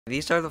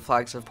These are the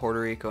flags of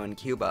Puerto Rico and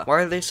Cuba.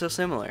 Why are they so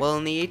similar? Well,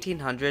 in the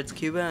 1800s,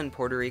 Cuba and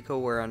Puerto Rico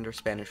were under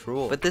Spanish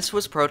rule, but this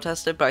was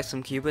protested by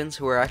some Cubans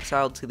who were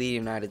exiled to the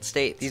United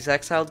States. These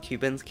exiled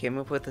Cubans came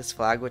up with this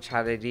flag which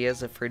had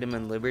ideas of freedom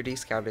and liberty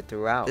scouted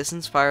throughout. This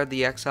inspired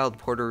the exiled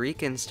Puerto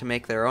Ricans to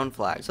make their own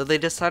flag, so they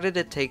decided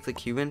to take the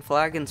Cuban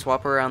flag and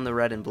swap around the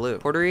red and blue.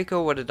 Puerto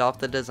Rico would adopt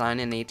the design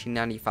in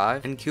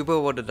 1895, and Cuba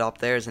would adopt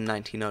theirs in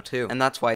 1902, and that's why